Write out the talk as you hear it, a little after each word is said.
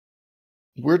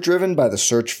We're driven by the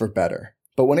search for better.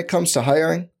 But when it comes to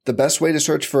hiring, the best way to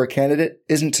search for a candidate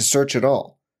isn't to search at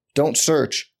all. Don't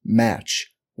search,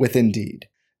 match with Indeed.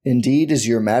 Indeed is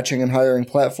your matching and hiring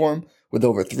platform with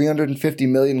over 350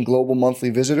 million global monthly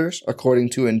visitors,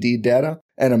 according to Indeed data,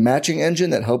 and a matching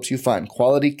engine that helps you find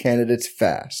quality candidates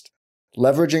fast.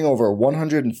 Leveraging over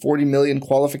 140 million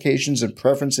qualifications and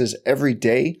preferences every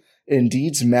day,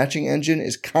 Indeed's matching engine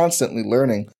is constantly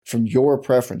learning from your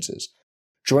preferences.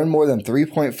 Join more than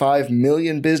 3.5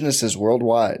 million businesses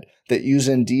worldwide that use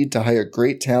Indeed to hire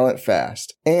great talent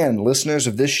fast. And listeners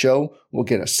of this show will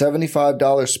get a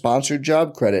 $75 sponsored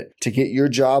job credit to get your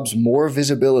jobs more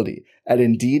visibility at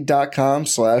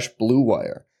Indeed.com/Blue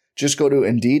Wire. Just go to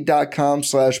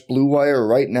Indeed.com/Blue Wire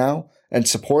right now and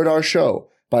support our show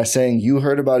by saying you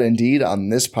heard about Indeed on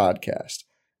this podcast.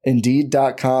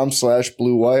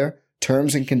 Indeed.com/Blue Wire.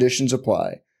 Terms and conditions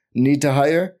apply. Need to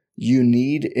hire? You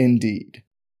need Indeed.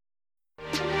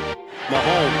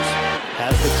 Mahomes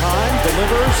has the time,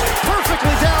 delivers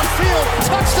perfectly downfield,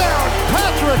 touchdown,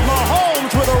 Patrick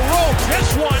Mahomes with a rope.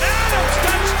 This one, Adams,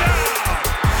 touchdown.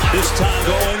 This time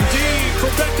going deep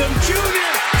for Beckham Jr.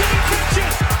 Did he catch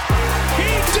it?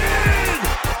 He did!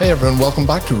 Hey everyone, welcome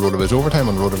back to RotoViz Overtime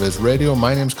on RotoViz Radio.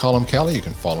 My name's Colin Kelly. You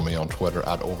can follow me on Twitter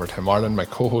at Overtime Ireland. My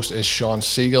co-host is Sean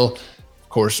Siegel. Of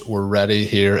course, we're ready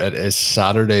here. It is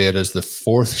Saturday. It is the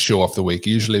fourth show of the week.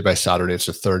 Usually by Saturday, it's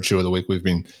the third show of the week. We've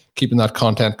been keeping that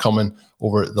content coming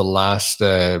over the last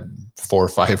 4 or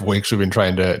 5 weeks. We've been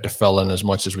trying to fill in as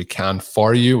much as we can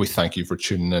for you. We thank you for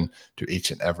tuning in to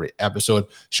each and every episode.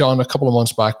 Sean, a couple of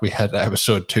months back, we had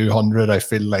episode 200. I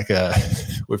feel like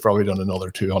we've probably done another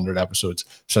 200 episodes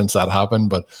since that happened,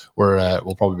 but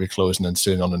we'll probably be closing in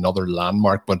soon on another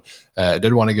landmark. But I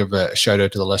did want to give a shout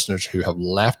out to the listeners who have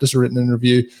left us a written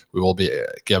review. We will be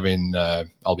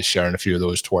I'll be sharing a few of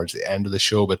those towards the end of the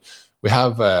show, but we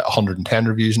have 110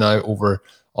 reviews now over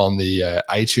on the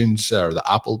iTunes or the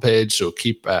Apple page, so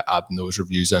keep adding those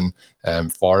reviews in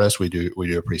for us. We do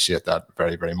appreciate that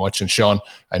very, very much. And Sean,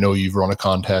 I know you've run a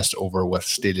contest over with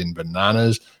Stealing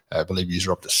Bananas. I believe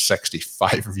you're up to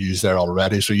 65 reviews there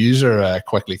already. So you're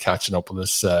quickly catching up with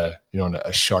us, in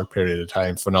a short period of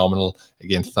time. Phenomenal.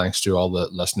 Again, thanks to all the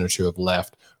listeners who have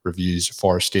left reviews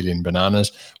for Stealing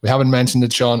Bananas. We haven't mentioned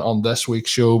it, Sean, on this week's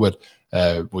show, but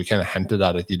we kind of hinted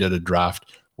at it. You did a draft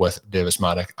with Davis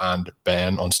Maddock and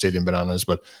Ben on Stealing Bananas,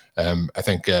 but I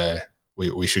think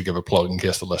we should give a plug in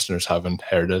case the listeners haven't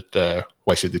heard it.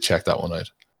 Why should they check that one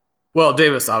out? Well,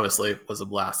 Davis obviously was a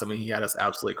blast. I mean, he had us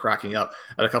absolutely cracking up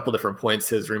at a couple different points.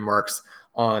 His remarks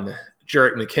on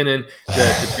Jerick McKinnon,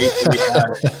 the debate that we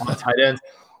had on tight ends.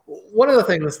 One of the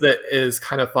things that is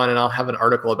kind of fun, and I'll have an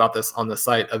article about this on the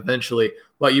site eventually,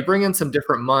 but you bring in some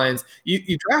different minds.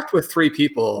 You draft with 3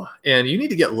 people, and you need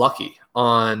to get lucky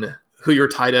on who your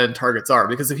tight end targets are,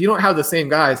 because if you don't have the same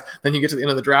guys, then you get to the end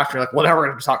of the draft and you're like, well, now we're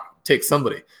going to take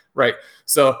somebody, right?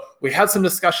 So we had some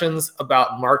discussions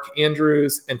about Mark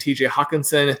Andrews and TJ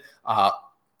Hawkinson.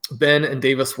 Ben and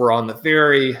Davis were on the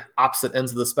very opposite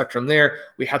ends of the spectrum there.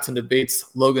 We had some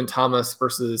debates, Logan Thomas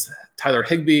versus Tyler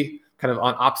Higbee, kind of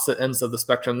on opposite ends of the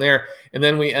spectrum there. And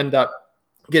then we end up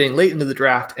getting late into the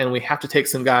draft and we have to take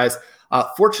some guys.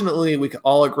 Fortunately, we could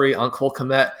all agree on Cole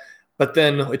Kmet, but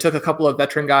then we took a couple of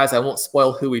veteran guys. I won't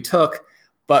spoil who we took,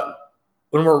 but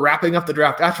when we're wrapping up the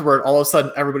draft afterward, all of a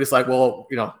sudden everybody's like, well,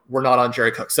 we're not on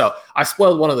Jerry Cook. So I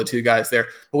spoiled one of the 2 guys there,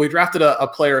 but we drafted a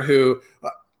player who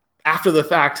after the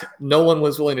fact, no one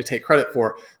was willing to take credit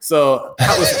for. So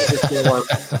that was an interesting one.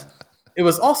 It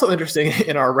was also interesting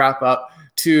in our wrap up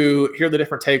to hear the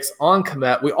different takes on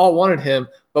Kmet. We all wanted him,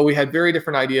 but we had very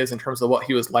different ideas in terms of what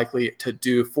he was likely to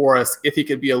do for us, if he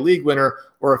could be a league winner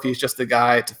or if he's just a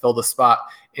guy to fill the spot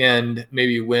and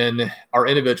maybe win our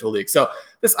individual league. So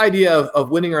this idea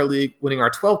of winning our league, winning our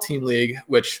 12-team league,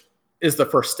 which is the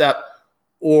first step,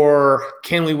 or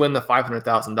can we win the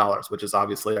 $500,000, which is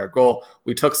obviously our goal.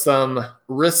 We took some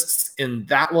risks in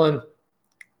that one.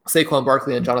 Saquon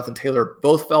Barkley and Jonathan Taylor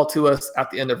both fell to us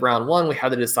at the end of round 1. We had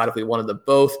to decide if we wanted them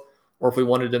both or if we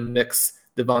wanted to mix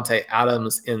Devontae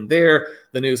Adams in there.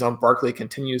 The news on Barkley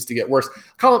continues to get worse.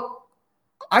 Colin,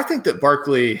 I think that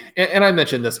Barkley, and I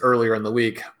mentioned this earlier in the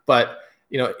week, but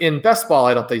in best ball,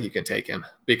 I don't think you can take him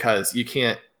because you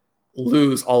can't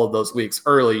lose all of those weeks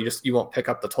early. You won't pick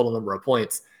up the total number of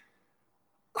points.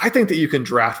 I think that you can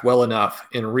draft well enough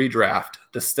in redraft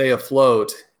to stay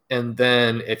afloat. And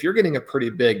then if you're getting a pretty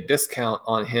big discount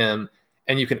on him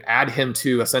and you can add him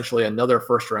to essentially another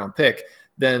first round pick,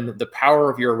 then the power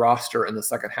of your roster in the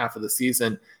second half of the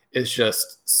season is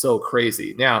just so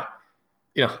crazy. Now,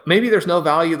 maybe there's no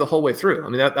value the whole way through. I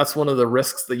mean, that's one of the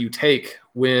risks that you take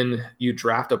when you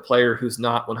draft a player who's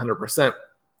not 100%.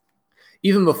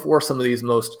 Even before some of these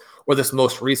this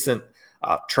most recent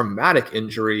traumatic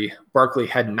injury, Barkley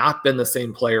had not been the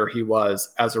same player he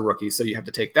was as a rookie. So you have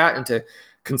to take that into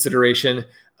consideration.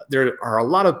 There are a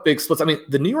lot of big splits. I mean,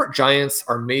 the New York Giants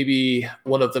are maybe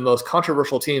one of the most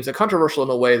controversial teams, and controversial in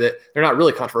a way that they're not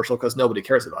really controversial because nobody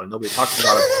cares about it. Nobody talks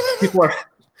about it.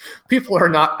 People are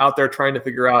not out there trying to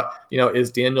figure out,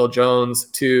 is Daniel Jones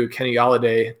to Kenny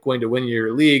Golladay going to win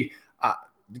your league?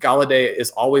 Golladay is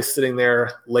always sitting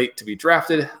there late to be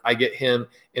drafted. I get him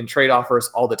in trade offers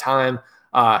all the time.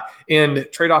 And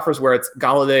trade offers where it's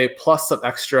Golladay plus some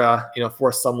extra,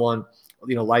 for someone,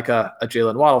 like a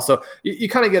Jalen Waddle. So you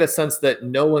kind of get a sense that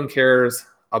no one cares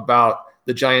about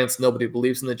the Giants. Nobody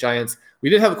believes in the Giants. We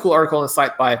did have a cool article on the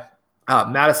site by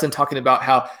Madison talking about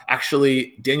how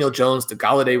actually Daniel Jones to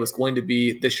Golladay was going to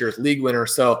be this year's league winner.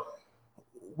 So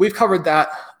we've covered that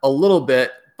a little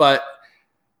bit, but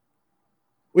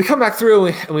we come back through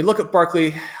and we look at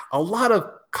Barkley, a lot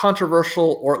of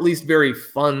controversial or at least very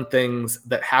fun things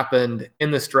that happened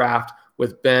in this draft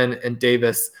with Ben and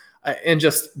Davis and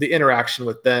just the interaction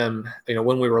with them.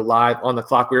 When we were live on the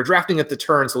clock, we were drafting at the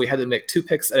turn, so we had to make 2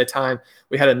 picks at a time.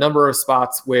 We had a number of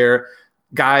spots where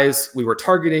guys we were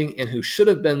targeting and who should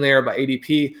have been there by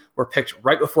ADP were picked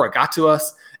right before it got to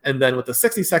us. And then with the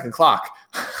 60-second clock,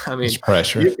 I mean, it's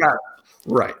pressure.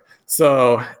 Right.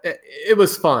 So it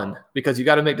was fun because you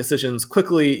got to make decisions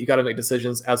quickly. You got to make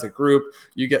decisions as a group.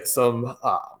 You get some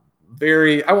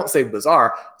very, I won't say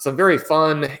bizarre, some very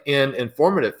fun and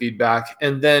informative feedback.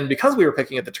 And then because we were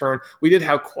picking at the turn, we did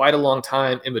have quite a long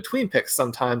time in between picks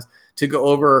sometimes to go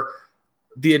over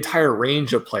the entire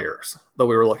range of players that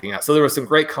we were looking at. So there was some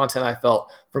great content I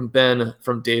felt from Ben,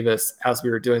 from Davis as we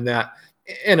were doing that.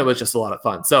 And it was just a lot of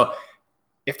fun. So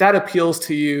if that appeals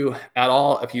to you at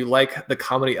all, if you like the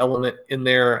comedy element in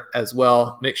there as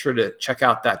well, make sure to check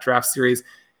out that draft series.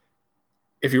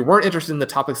 If you weren't interested in the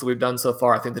topics that we've done so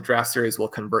far, I think the draft series will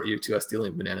convert you to a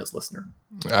Stealing Bananas listener.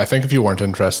 I think if you weren't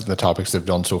interested in the topics they've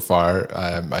done so far,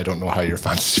 I don't know how your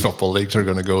fantasy football leagues are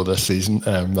going to go this season.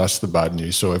 That's the bad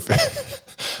news. So I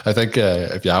think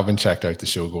if you haven't checked out the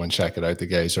show, go and check it out. The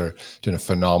guys are doing a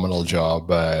phenomenal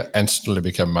job. Instantly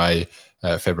become my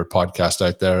favorite podcast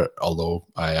out there, although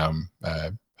I am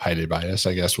highly biased,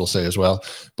 I guess we'll say as well.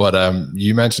 But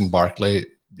you mentioned Barkley.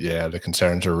 Yeah, the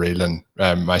concerns are real. And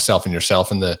myself and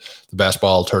yourself in the best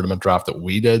ball tournament draft that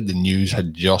we did, the news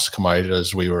had just come out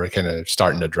as we were kind of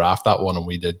starting to draft that one, and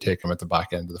we did take him at the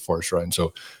back end of the first round.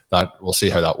 So that we'll see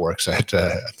how that works out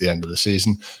at the end of the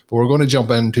season. But we're going to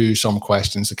jump into some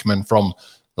questions that come in from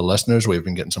the listeners. We've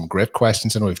been getting some great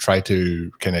questions and we've tried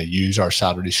to kind of use our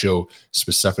Saturday show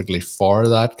specifically for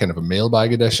that, kind of a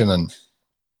mailbag edition,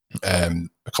 and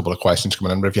a couple of questions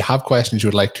coming in. But if you have questions you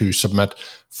would like to submit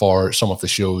for some of the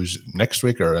shows next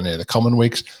week or any of the coming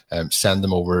weeks, send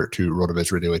them over to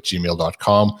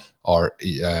rotovizradio@gmail.com, or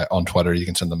on Twitter you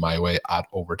can send them my way at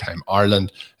Overtime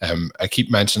Ireland. I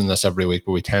keep mentioning this every week,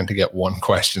 but we tend to get one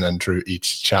question in through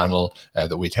each channel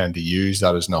that we tend to use.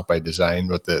 That is not by design,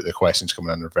 but the questions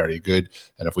coming in are very good,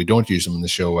 and if we don't use them in the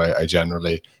show, I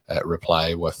generally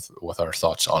reply with our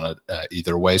thoughts on it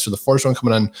either way. So the first one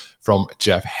coming in from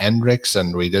Jeff Hendricks,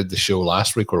 and we did the show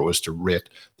last week where it was to rate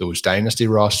those dynasty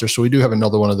rosters. So we do have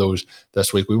another one of those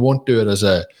this week. We won't do it as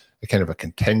a kind of a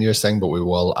continuous thing, but we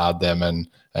will add them in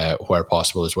where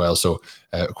possible as well. So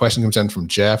a question comes in from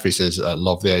Jeff. He says, I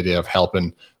love the idea of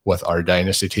helping with our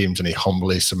dynasty teams, and he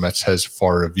humbly submits his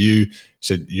for review. He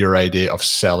said, your idea of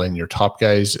selling your top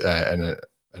guys, and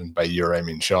by your, I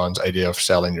mean Sean's idea of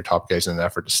selling your top guys in an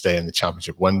effort to stay in the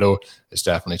championship window is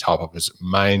definitely top of his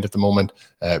mind at the moment.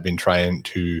 Been trying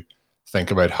to think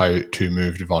about how to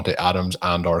move Devontae Adams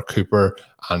and or Cooper,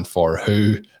 and for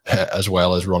who, as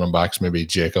well as running backs, maybe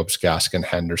Jacobs, Gaskin,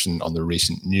 Henderson on the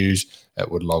recent news.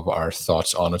 Would love our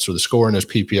thoughts on it. So the scoring is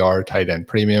PPR, tight end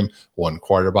premium, 1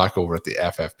 quarterback over at the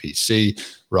FFPC.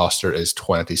 Roster is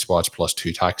 20 spots plus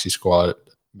 2 taxi squad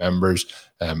members,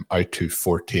 out to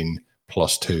 14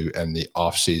 plus 2 in the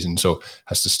off season. So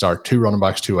has to start 2 running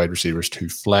backs, 2 wide receivers, 2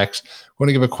 flex. I'm going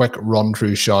to give a quick run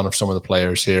through, Sean, of some of the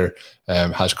players here.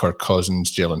 Has Kirk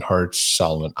Cousins, Jalen Hurts,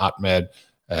 Salman Ahmed,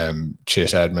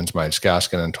 Chase Edmonds, Myles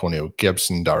Gaskin, Antonio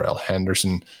Gibson, Darrell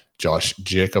Henderson, Josh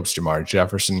Jacobs, Jamar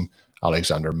Jefferson,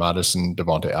 Alexander Madison,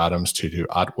 Devontae Adams, Tutu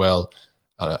Atwell,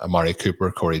 Amari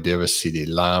Cooper, Corey Davis, CD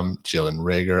Lamb, Jalen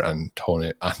Reagor, and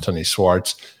Anthony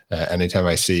Schwartz. Anytime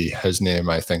I see his name,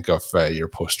 I think of your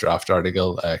post-draft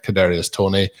article. Kadarius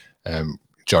Toney,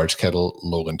 George Kittle,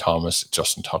 Logan Thomas,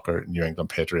 Justin Tucker, New England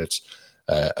Patriots.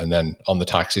 And then on the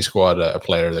taxi squad, a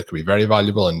player that could be very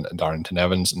valuable, and Darrington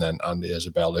Evans, and then Andy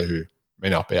Isabella, who may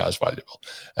not be as valuable.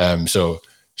 So,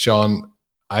 Sean,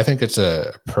 I think it's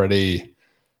a pretty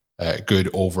good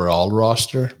overall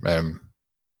roster.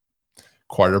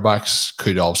 Quarterbacks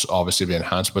could also obviously be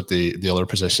enhanced, but the other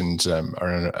positions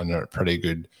are in a pretty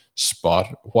good spot.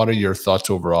 What are your thoughts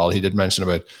overall? He did mention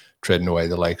about trading away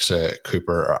the likes of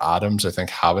Cooper or Adams. I think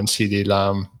having CD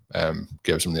Lamb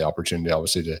gives him the opportunity,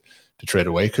 obviously, to trade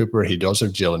away Cooper. He does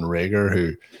have Jalen Reagor,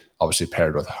 who obviously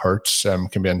paired with Hurts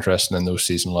can be interesting in those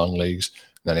season-long leagues.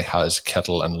 And then he has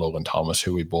Kittle and Logan Thomas,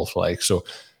 who we both like. So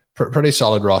pretty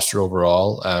solid roster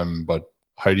overall. But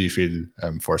how do you feel,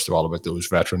 first of all, about those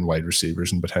veteran wide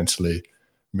receivers and potentially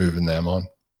moving them on?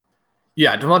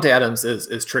 Yeah, Davante Adams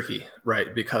is tricky,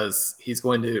 right? Because he's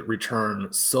going to return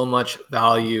so much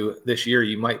value this year.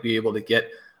 You might be able to get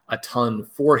a ton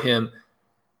for him.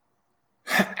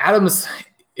 Adams,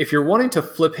 if you're wanting to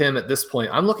flip him at this point,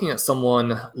 I'm looking at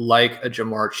someone like a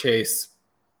Jamar Chase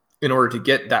in order to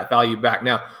get that value back.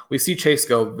 Now, we see Chase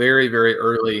go very, very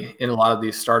early in a lot of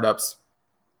these startups.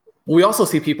 We also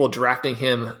see people drafting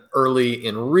him early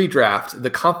in redraft.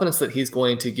 The confidence that he's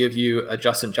going to give you a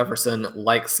Justin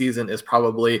Jefferson-like season is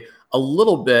probably a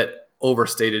little bit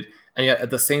overstated. And yet at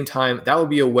the same time, that would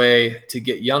be a way to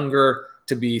get younger,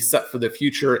 to be set for the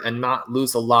future, and not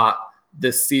lose a lot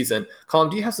this season. Colin,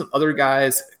 do you have some other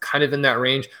guys kind of in that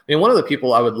range? I mean, one of the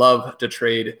people I would love to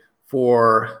trade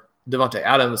for Davante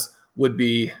Adams would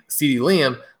be CeeDee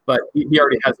Lamb, but he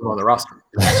already has him on the roster.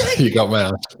 You got my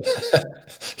answer.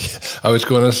 I was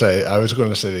going to say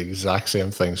the exact same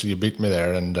thing. So you beat me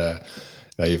there, and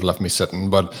now you've left me sitting.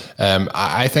 But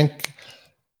I think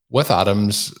with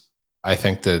Adams, I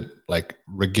think that, like,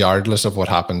 regardless of what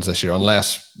happens this year,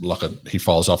 unless he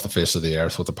falls off the face of the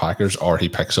earth with the Packers, or he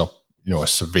picks up a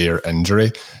severe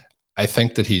injury, I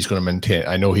think that he's going to maintain.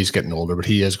 I know he's getting older, but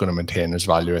he is going to maintain his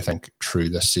value, I think, through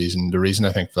this season. The reason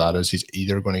I think for that is he's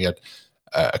either going to get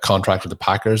a contract with the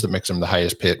Packers that makes him the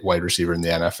highest paid wide receiver in the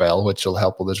NFL, which will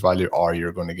help with his value, or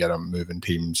you're going to get him moving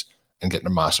teams and getting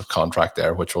a massive contract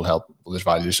there, which will help with his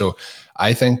value. So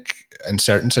I think in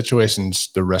certain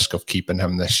situations, the risk of keeping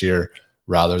him this year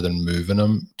rather than moving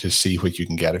him to see what you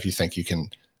can get if you think you can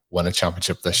win a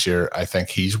championship this year, I think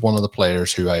he's one of the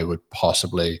players who I would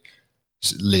possibly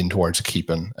lean towards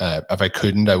keeping. If I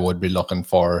couldn't, I would be looking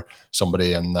for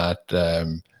somebody in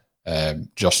that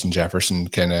Justin Jefferson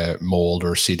kind of mold,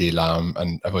 or CD Lamb,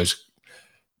 and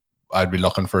I'd be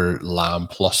looking for Lamb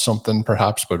plus something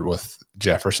perhaps, but with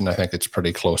Jefferson I think it's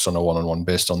pretty close on a one-on-one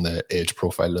based on the age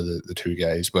profile of the two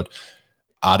guys. But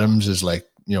Adams is like,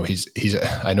 he's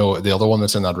I know the other one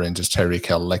that's in that range is Tyreek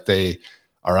Hill. Like, they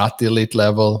are at the elite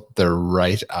level, they're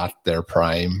right at their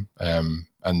prime,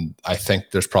 and I think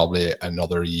there's probably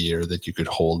another year that you could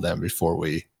hold them before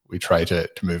we try to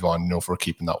move on, if we're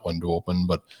keeping that window open.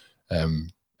 But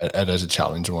it is a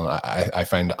challenging one. I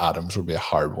find Adams would be a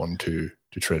hard one to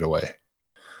trade away.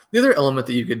 The other element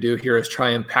that you could do here is try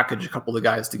and package a couple of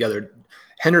guys together.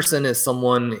 Henderson is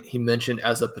someone he mentioned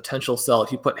as a potential sell.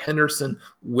 If you put Henderson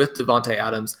with Davante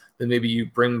Adams, then maybe you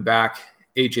bring back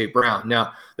A.J. Brown.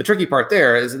 Now, the tricky part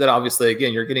there is that obviously,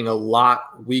 again, you're getting a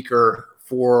lot weaker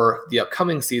for the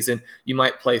upcoming season. You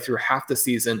might play through half the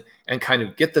season and kind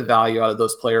of get the value out of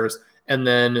those players and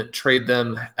then trade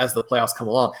them as the playoffs come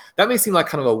along. That may seem like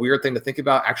kind of a weird thing to think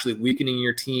about, actually weakening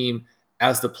your team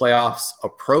as the playoffs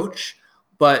approach,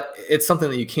 but it's something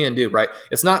that you can do, right?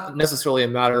 It's not necessarily a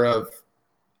matter of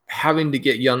having to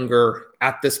get younger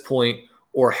at this point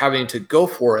or having to go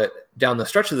for it down the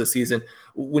stretch of the season.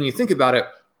 When you think about it,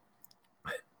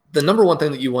 the number one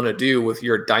thing that you want to do with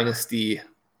your dynasty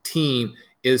team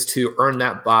is to earn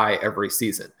that bye every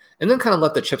season and then kind of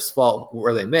let the chips fall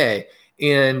where they may.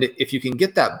 And if you can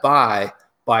get that bye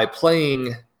by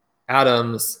playing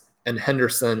Adams and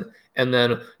Henderson, and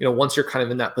then, once you're kind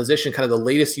of in that position, kind of the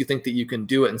latest you think that you can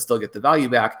do it and still get the value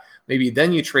back, maybe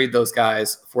then you trade those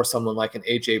guys for someone like an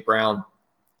A.J. Brown,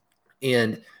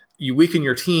 and you weaken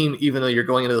your team even though you're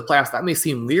going into the playoffs. That may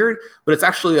seem weird, but it's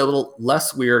actually a little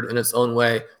less weird in its own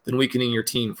way than weakening your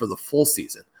team for the full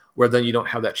season, where then you don't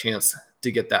have that chance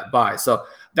to get that bye. So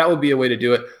that would be a way to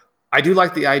do it. I do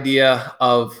like the idea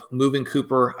of moving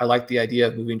Cooper. I like the idea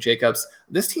of moving Jacobs.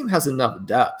 This team has enough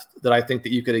depth that I think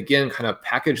that you could, again, kind of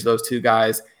package those two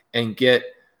guys and get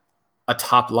a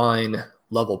top line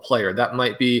level player. That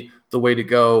might be the way to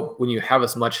go when you have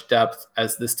as much depth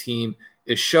as this team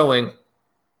is showing.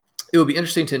 It would be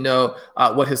interesting to know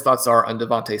what his thoughts are on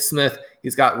Devontae Smith.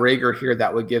 He's got Reagor here.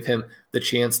 That would give him the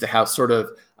chance to have sort of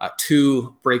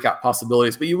two breakout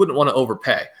possibilities, but you wouldn't want to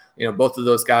overpay. Both of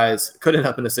those guys could end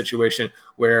up in a situation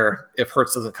where if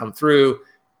Hurts doesn't come through,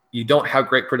 you don't have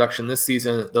great production this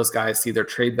season. Those guys see their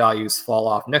trade values fall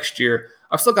off next year.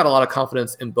 I've still got a lot of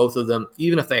confidence in both of them,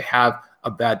 even if they have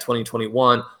a bad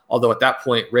 2021. Although at that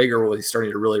point, Rager will be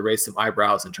starting to really raise some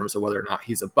eyebrows in terms of whether or not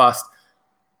he's a bust.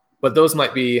 But those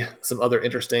might be some other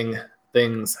interesting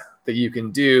things that you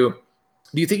can do.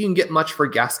 Do you think you can get much for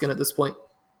Gaskin at this point?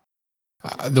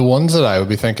 The ones that I would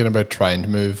be thinking about trying to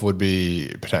move would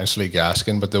be potentially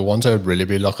Gaskin, but the ones I would really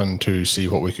be looking to see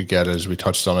what we could get, as we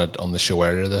touched on it on the show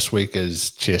earlier this week,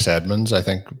 is Chase Edmonds. I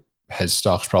think his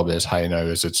stock's probably as high now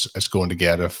as it's going to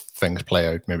get if things play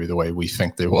out maybe the way we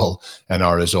think they will in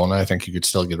Arizona. I think you could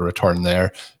still get a return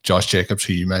there. Josh Jacobs,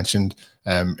 who you mentioned,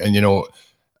 and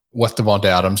with Devontae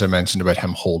Adams, I mentioned about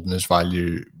him holding his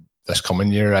value this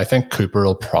coming year. I think Cooper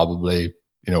will probably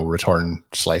return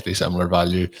slightly similar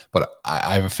value, but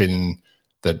I have a feeling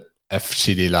that if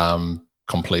CeeDee Lamb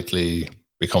completely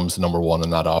becomes the number one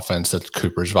in that offense, that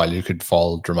Cooper's value could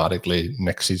fall dramatically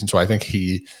next season. So I think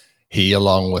he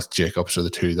along with Jacobs are the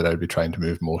two that I'd be trying to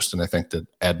move most, and I think that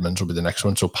Edmonds will be the next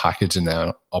one. So packaging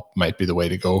them up might be the way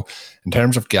to go. In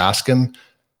terms of Gaskin,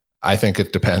 I think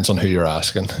it depends on who you're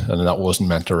asking, and that wasn't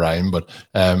meant to rhyme, but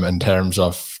in terms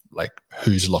of like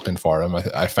who's looking for him,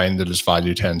 I find that his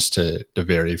value tends to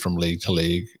vary from league to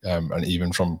league, and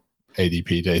even from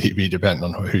ADP to ADP, depending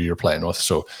on who you're playing with.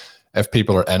 So if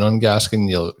people are in on Gaskin,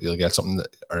 you'll get something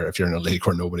that, or if you're in a league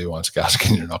where nobody wants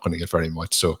Gaskin, you're not going to get very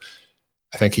much. So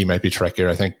I think he might be trickier.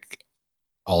 I think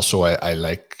also I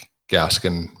like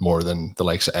Gaskin more than the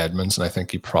likes of Edmonds, and I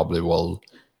think he probably will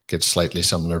get slightly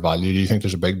similar value. Do you think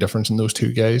there's a big difference in those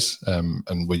two guys?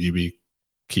 And will you be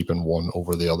keeping one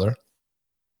over the other?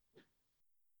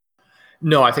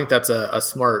 No, I think that's a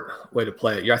smart way to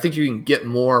play it. I think you can get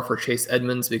more for Chase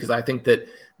Edmonds because I think that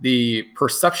the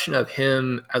perception of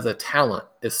him as a talent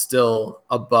is still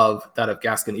above that of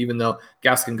Gaskin, even though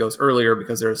Gaskin goes earlier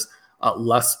because there's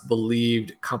less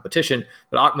believed competition.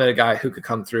 But Ahmed, a guy who could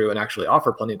come through and actually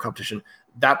offer plenty of competition,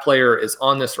 that player is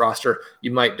on this roster. You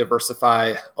might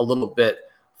diversify a little bit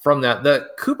from that. The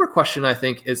Cooper question, I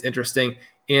think, is interesting,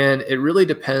 and it really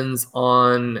depends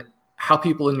on how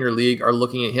people in your league are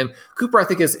looking at him. Cooper, I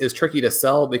think, is tricky to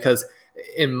sell because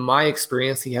in my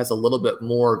experience, he has a little bit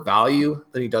more value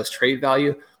than he does trade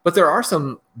value. But there are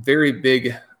some very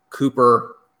big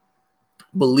Cooper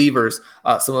believers.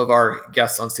 Some of our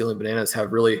guests on Stealing Bananas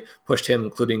have really pushed him,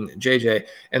 including JJ.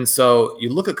 And so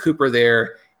you look at Cooper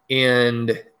there,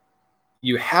 and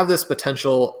you have this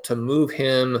potential to move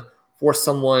him for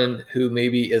someone who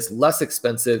maybe is less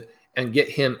expensive and get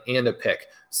him and a pick.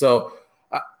 So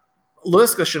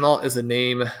Laviska Shenault is a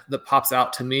name that pops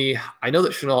out to me. I know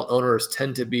that Shenault owners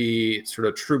tend to be sort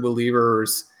of true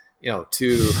believers, to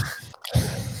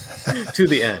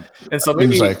the end. And so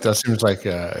maybe that seems like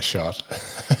a shot.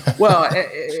 Well,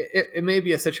 it may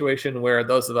be a situation where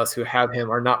those of us who have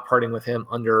him are not parting with him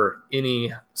under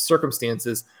any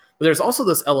circumstances. But there's also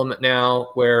this element now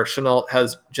where Shenault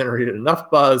has generated enough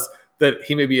buzz that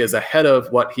he maybe is ahead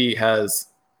of what he has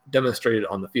demonstrated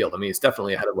on the field. I mean, he's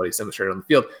definitely ahead of what he's demonstrated on the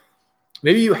field.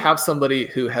 Maybe you have somebody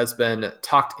who has been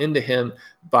talked into him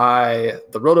by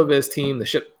the RotoViz team, the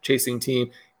ship chasing team,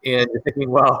 and you're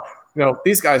thinking, well,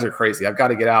 these guys are crazy. I've got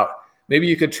to get out. Maybe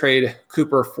you could trade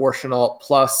Cooper for Shenault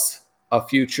plus a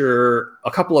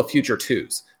couple of future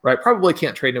twos, right? Probably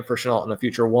can't trade him for Shenault in a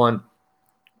future one,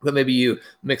 but maybe you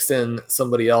mix in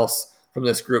somebody else from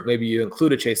this group. Maybe you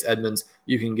include a Chase Edmonds.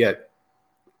 You can get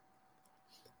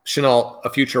Shenault, a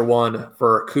future one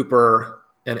for Cooper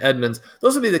and Edmonds.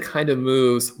 Those would be the kind of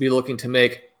moves be looking to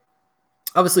make.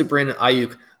 Obviously, Brandon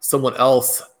Ayuk, someone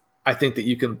else I think that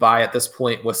you can buy at this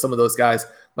point with some of those guys.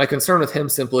 My concern with him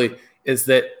simply is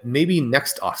that maybe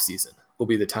next offseason will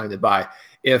be the time to buy.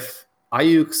 If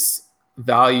Ayuk's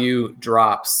value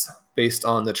drops based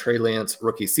on the Trey Lance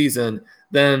rookie season,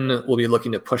 then we'll be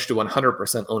looking to push to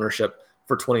 100% ownership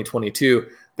for 2022.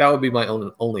 That would be my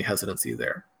only hesitancy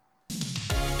there.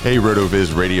 Hey,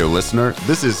 RotoViz radio listener,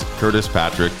 this is Curtis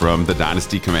Patrick from the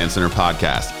Dynasty Command Center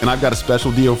podcast, and I've got a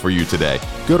special deal for you today.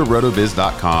 Go to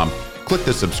rotoviz.com, click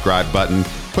the subscribe button,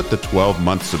 put the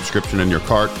 12-month subscription in your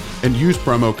cart, and use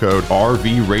promo code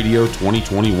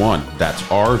RVRadio2021. That's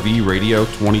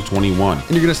RVRadio2021, and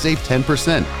you're going to save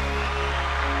 10%.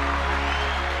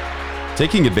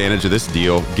 Taking advantage of this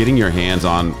deal, getting your hands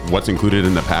on what's included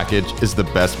in the package is the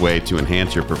best way to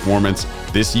enhance your performance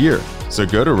this year. So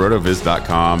go to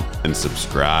rotoviz.com and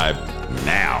subscribe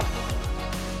now.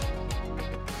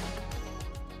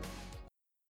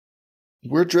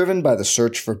 We're driven by the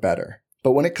search for better.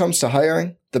 But when it comes to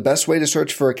hiring, the best way to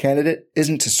search for a candidate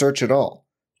isn't to search at all.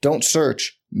 Don't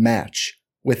search, match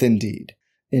with Indeed.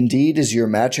 Indeed is your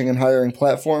matching and hiring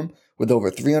platform with over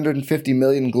 350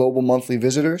 million global monthly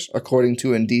visitors, according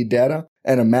to Indeed data,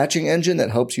 and a matching engine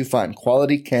that helps you find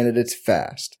quality candidates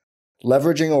fast.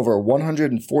 Leveraging over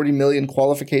 140 million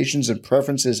qualifications and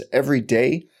preferences every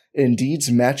day,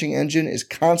 Indeed's matching engine is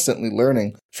constantly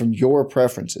learning from your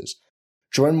preferences.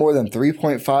 Join more than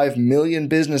 3.5 million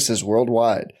businesses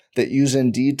worldwide that use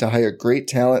Indeed to hire great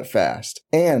talent fast.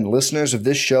 And listeners of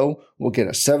this show will get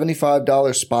a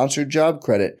 $75 sponsored job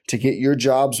credit to get your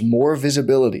jobs more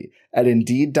visibility at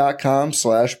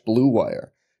Indeed.com/Blue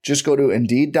Wire. Just go to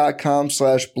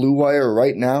Indeed.com/Blue Wire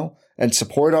right now and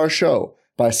support our show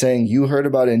by saying you heard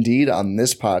about Indeed on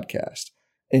this podcast.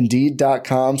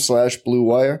 Indeed.com/Blue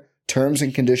Wire. Terms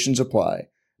and conditions apply.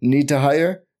 Need to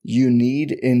hire? You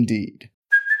need Indeed.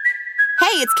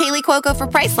 Hey, it's Kaylee Cuoco for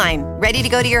Priceline. Ready to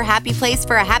go to your happy place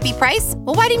for a happy price?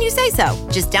 Well, why didn't you say so?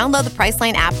 Just download the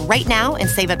Priceline app right now and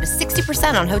save up to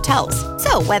 60% on hotels.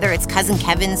 So whether it's Cousin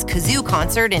Kevin's Kazoo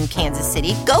Concert in Kansas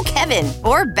City, go Kevin,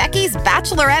 or Becky's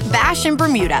Bachelorette Bash in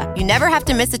Bermuda, you never have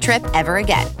to miss a trip ever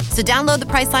again. So download the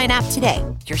Priceline app today.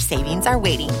 Your savings are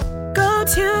waiting. Go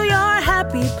to your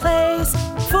happy place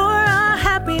for a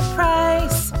happy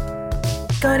price.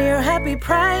 Go to your happy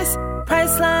price,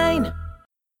 Priceline.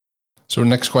 So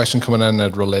next question coming in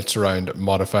that relates around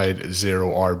modified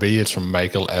ZeroRB. It's from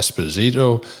Michael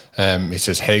Esposito. He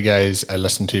says, hey guys, I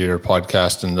listened to your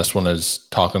podcast, and this one is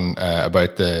talking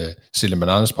about the Seal and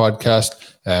Bananas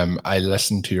podcast. I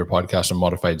listened to your podcast on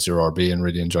modified ZeroRB and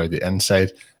really enjoyed the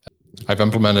insight. I've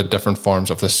implemented different forms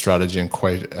of this strategy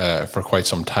for quite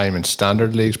some time in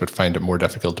standard leagues, but find it more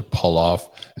difficult to pull off.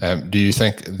 Do you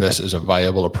think this is a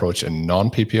viable approach in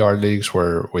non-PPR leagues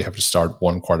where we have to start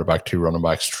one quarterback, two running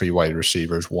backs, three wide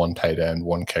receivers, one tight end,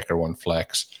 one kicker, one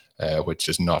flex, which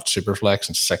is not super flex,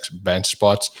 and 6 bench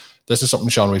spots? This is something,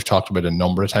 Sean, we've talked about a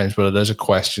number of times, but it is a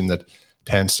question that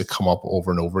tends to come up over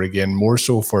and over again, more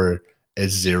so for,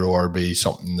 is ZeroRB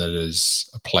something that is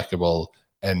applicable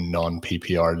in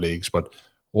non-PPR leagues? But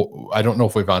I don't know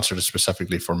if we've answered it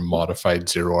specifically for modified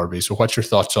ZeroRB. So what's your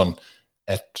thoughts on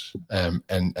it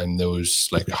and those,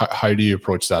 like, how do you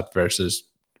approach that versus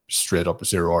straight up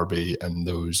ZeroRB and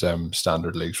those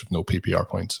standard leagues with no PPR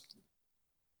points?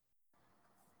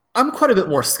 I'm quite a bit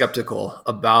more skeptical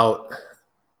about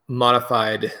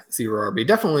modified ZeroRB.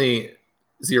 Definitely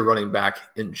zero running back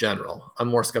in general. I'm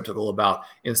more skeptical about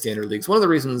in standard leagues. One of the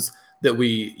reasons that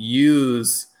we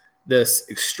use this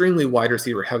extremely wide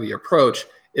receiver heavy approach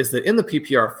is that in the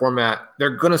PPR format,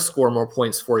 they're going to score more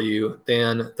points for you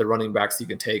than the running backs you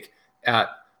can take at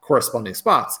corresponding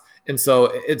spots. And so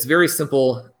it's very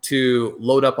simple to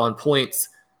load up on points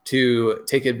to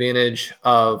take advantage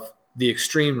of the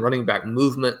extreme running back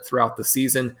movement throughout the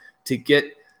season to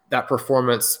get that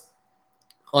performance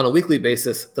on a weekly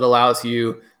basis that allows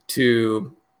you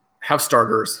to have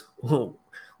starters,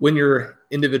 win your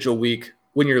individual week,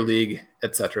 win your league,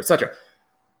 et cetera, et cetera.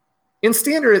 In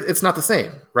standard, it's not the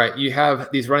same, right? You have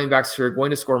these running backs who are going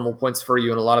to score more points for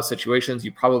you in a lot of situations.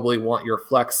 You probably want your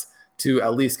flex to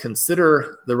at least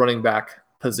consider the running back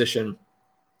position.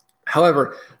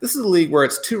 However, this is a league where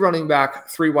it's 2 running back,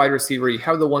 3 wide receiver. You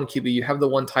have the 1 QB, you have the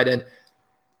 1 tight end.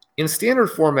 In standard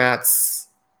formats,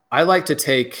 I like to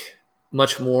take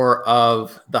much more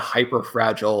of the hyper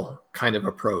fragile kind of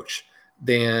approach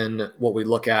than what we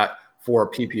look at for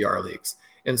PPR leagues.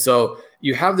 And so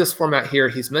you have this format here.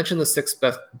 He's mentioned the 6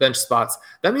 bench spots.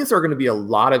 That means there are going to be a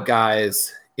lot of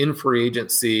guys in free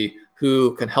agency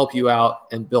who can help you out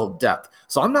and build depth.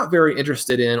 So I'm not very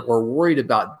interested in or worried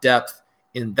about depth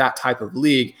in that type of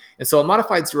league. And so a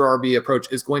modified ZeroRB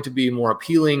approach is going to be more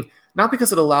appealing, not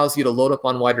because it allows you to load up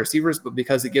on wide receivers, but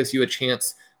because it gives you a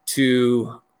chance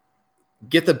to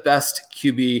get the best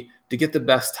QB, to get the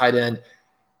best tight end.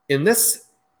 In this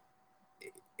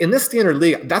standard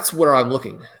league, that's where I'm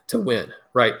looking to win,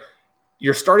 right?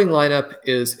 Your starting lineup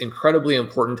is incredibly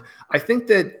important. I think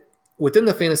that within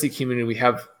the fantasy community, we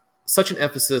have such an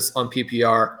emphasis on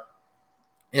PPR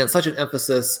and such an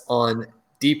emphasis on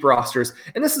deep rosters.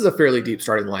 And this is a fairly deep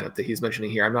starting lineup that he's mentioning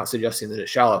here. I'm not suggesting that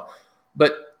it's shallow,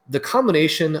 but the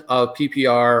combination of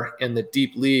PPR and the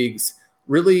deep leagues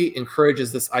really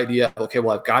encourages this idea of, okay,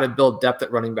 well, I've got to build depth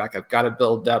at running back. I've got to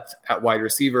build depth at wide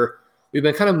receiver. We've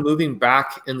been kind of moving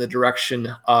back in the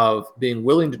direction of being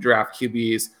willing to draft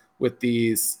QBs with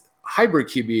these hybrid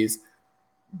QBs,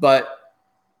 but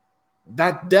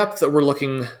that depth that we're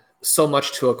looking so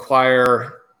much to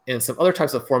acquire in some other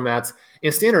types of formats,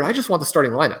 in standard, I just want the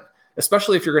starting lineup,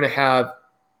 especially if you're going to have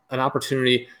an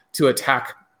opportunity to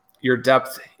attack your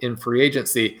depth in free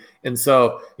agency. And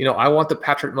so, I want the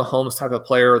Patrick Mahomes type of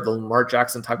player, the Lamar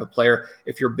Jackson type of player.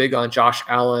 If you're big on Josh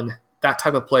Allen, that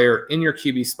type of player in your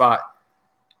QB spot.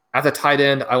 At the tight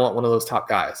end, I want one of those top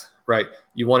guys, right?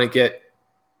 You want to get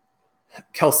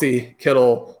Kelsey,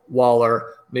 Kittle,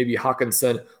 Waller, maybe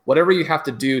Hawkinson, whatever you have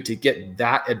to do to get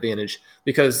that advantage,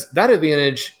 because that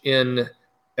advantage in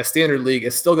a standard league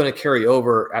is still going to carry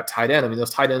over at tight end. I mean, those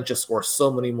tight ends just score so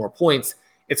many more points.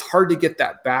 It's hard to get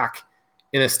that back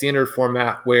in a standard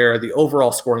format where the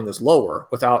overall scoring is lower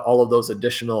without all of those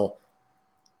additional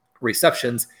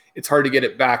receptions. It's hard to get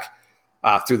it back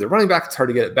through the running back. It's hard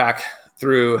to get it back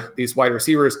through these wide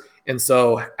receivers. And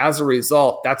so as a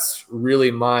result, that's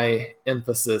really my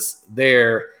emphasis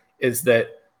there, is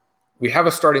that we have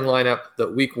a starting lineup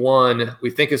that week one we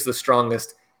think is the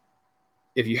strongest.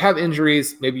 If you have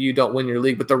injuries, maybe you don't win your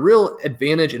league, but the real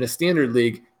advantage in a standard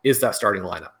league is that starting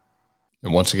lineup.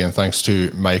 And once again, thanks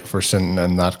to Mike for sending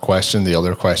in that question. The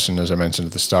other question, as I mentioned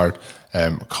at the start,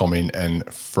 coming in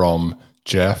from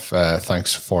Jeff.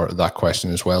 Thanks for that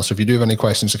question as well. So if you do have any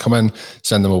questions to come in,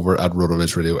 send them over at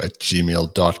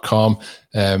rotovizradio@gmail.com.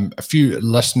 A few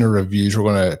listener reviews we're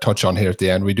going to touch on here at the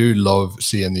end. We do love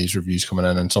seeing these reviews coming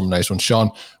in and some nice ones.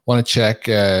 Sean, want to check,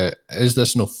 is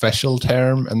this an official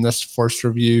term in this first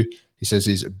review? He says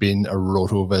he's been a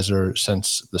RotoVizer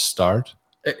since the start.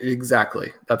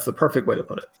 Exactly. That's the perfect way to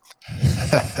put it.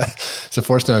 It's the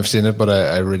first time I've seen it, but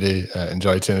I really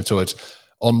enjoyed seeing it. So it's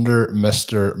under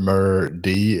Mr. Murr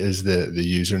D is the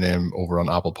username over on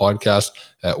Apple Podcast.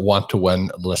 Want to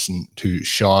win, listen to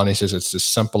Sean. He says it's as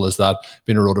simple as that.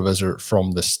 Been a RotoVizer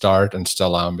from the start and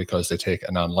still am, because they take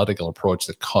an analytical approach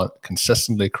that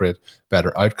consistently create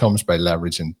better outcomes by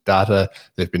leveraging data.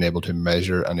 They've been able to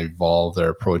measure and evolve their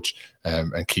approach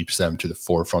and keeps them to the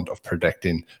forefront of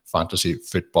predicting fantasy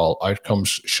football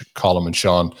outcomes. Colin and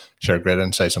Sean share great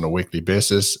insights on a weekly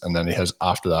basis. And then he has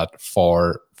after that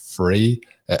for free.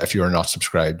 If you are not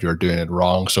subscribed, you're doing it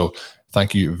wrong. So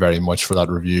thank you very much for that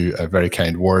review. Very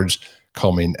kind words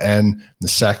coming in. The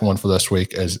second one for this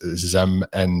week is Zim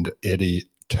and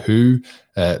 82.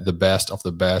 The best of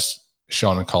the best.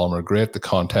 Sean and Colin are great. The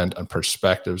content and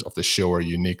perspectives of the show are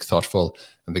unique, thoughtful,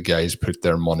 and the guys put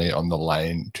their money on the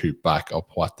line to back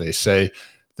up what they say.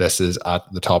 This is at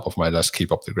the top of my list.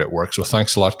 Keep up the great work. So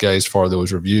thanks a lot, guys, for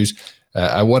those reviews.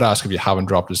 I would ask, if you haven't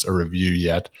dropped us a review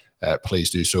yet, please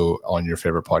do so on your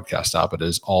favorite podcast app. It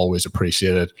is always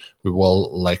appreciated. We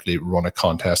will likely run a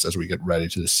contest as we get ready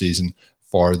to the season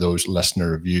for those listener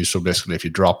reviews. So basically, if you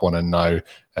drop one in now,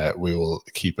 we will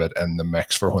keep it in the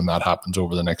mix for when that happens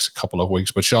over the next couple of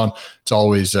weeks. But Sean, it's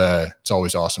always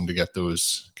awesome to get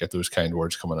those kind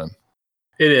words coming in.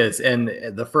 It is. And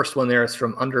the first one there is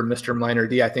from under Mr. Minor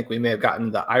D. I think we may have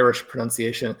gotten the Irish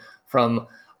pronunciation from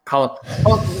Colin.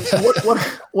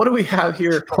 What do we have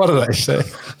here? What did I say?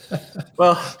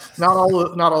 Well, not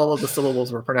all of the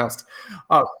syllables were pronounced.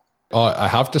 I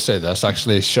have to say this,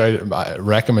 actually. My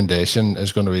recommendation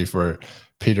is going to be for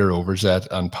Peter Overzet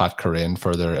and Pat Curran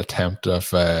for their attempt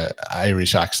of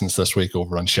Irish accents this week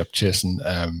over on Ship Chasing.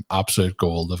 Absolute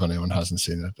gold if anyone hasn't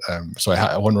seen it. So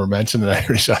when we're mentioning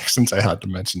Irish accents, I had to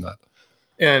mention that.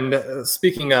 And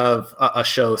speaking of a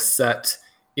show set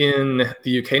in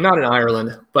the UK, not in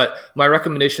Ireland, but my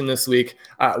recommendation this week,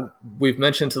 we've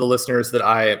mentioned to the listeners that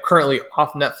I am currently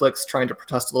off Netflix, trying to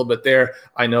protest a little bit there.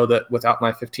 I know that without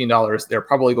my $15, they're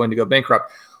probably going to go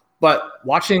bankrupt. But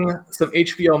watching some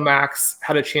HBO Max,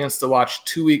 had a chance to watch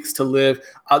 2 Weeks to Live.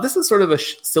 This is sort of a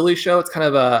silly show. It's kind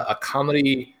of a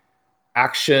comedy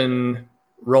action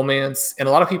romance, and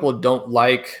a lot of people don't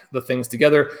like the things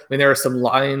together. I mean, there are some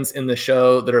lines in the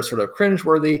show that are sort of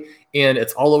cringeworthy, and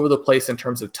it's all over the place in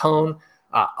terms of tone.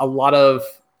 A lot of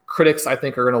critics, I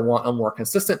think, are going to want a more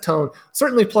consistent tone.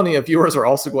 Certainly plenty of viewers are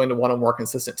also going to want a more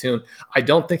consistent tune. I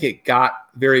don't think it got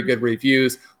very good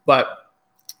reviews, but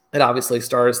it obviously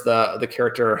stars the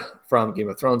character from Game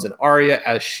of Thrones and Arya,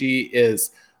 as she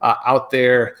is out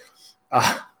there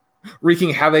wreaking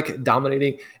havoc,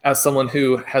 dominating, as someone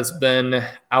who has been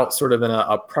out sort of in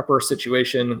a prepper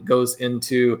situation, goes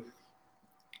into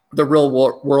the real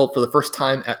world for the first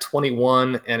time at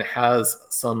 21 and has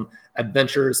some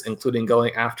adventures, including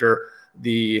going after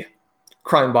the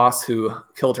crime boss who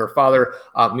killed her father,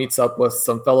 meets up with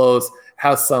some fellows,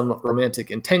 has some romantic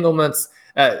entanglements.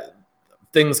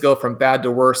 Things go from bad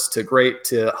to worse to great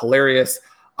to hilarious.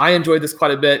 I enjoyed this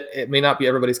quite a bit. It may not be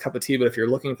everybody's cup of tea, but if you're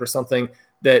looking for something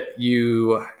that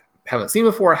you haven't seen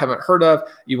before, haven't heard of,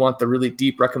 you want the really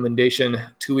deep recommendation,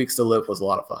 2 Weeks to Live was a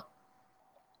lot of fun.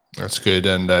 That's good.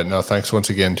 And no, thanks once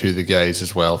again to the guys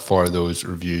as well for those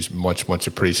reviews. Much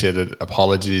appreciated.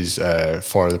 Apologies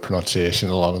for the pronunciation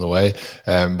along the way.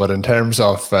 But in terms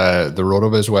of the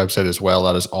RotoViz website as well,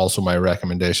 that is also my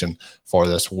recommendation for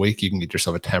this week. You can get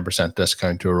yourself a 10%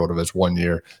 discount to a RotoViz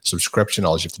 1-year subscription.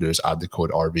 All you have to do is add the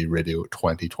code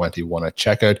RVRadio2021 at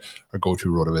checkout or go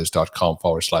to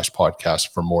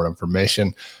rotoviz.com/podcast for more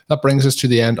information. That brings us to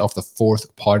the end of the 4th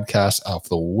podcast of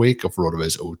the week of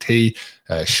RotoViz OT.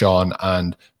 Sean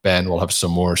and Ben will have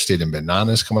some more Stadium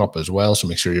Bananas coming up as well, so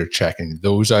make sure you're checking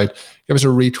those out. Give us a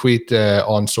retweet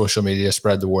on social media,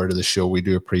 spread the word of the show. We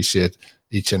do appreciate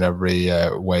each and every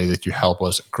way that you help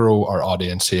us grow our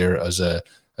audience here as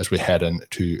we head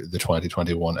into the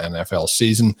 2021 NFL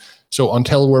season. So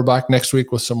until we're back next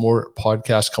week with some more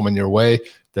podcasts coming your way,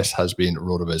 this has been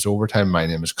RotoViz Overtime. My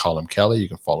name is Colin Kelly. You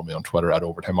can follow me on Twitter at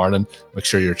Overtime Ireland. Make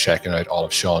sure you're checking out all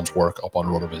of Sean's work up on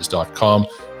rotoviz.com.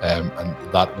 And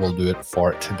that will do it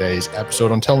for today's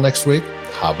episode. Until next week,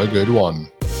 have a good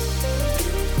one.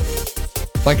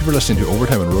 Thank you for listening to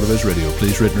Overtime on RotoViz Radio.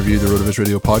 Please rate and review the RotoViz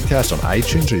Radio podcast on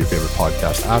iTunes or your favorite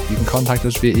podcast app. You can contact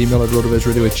us via email at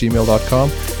rotovizradio@gmail.com.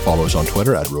 Follow us on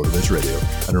Twitter at RotoViz Radio.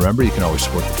 And remember, you can always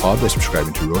support the pod by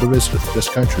subscribing to RotoViz with a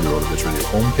discount through the RotoViz Radio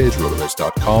homepage,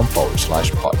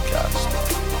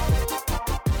 rotoviz.com/podcast.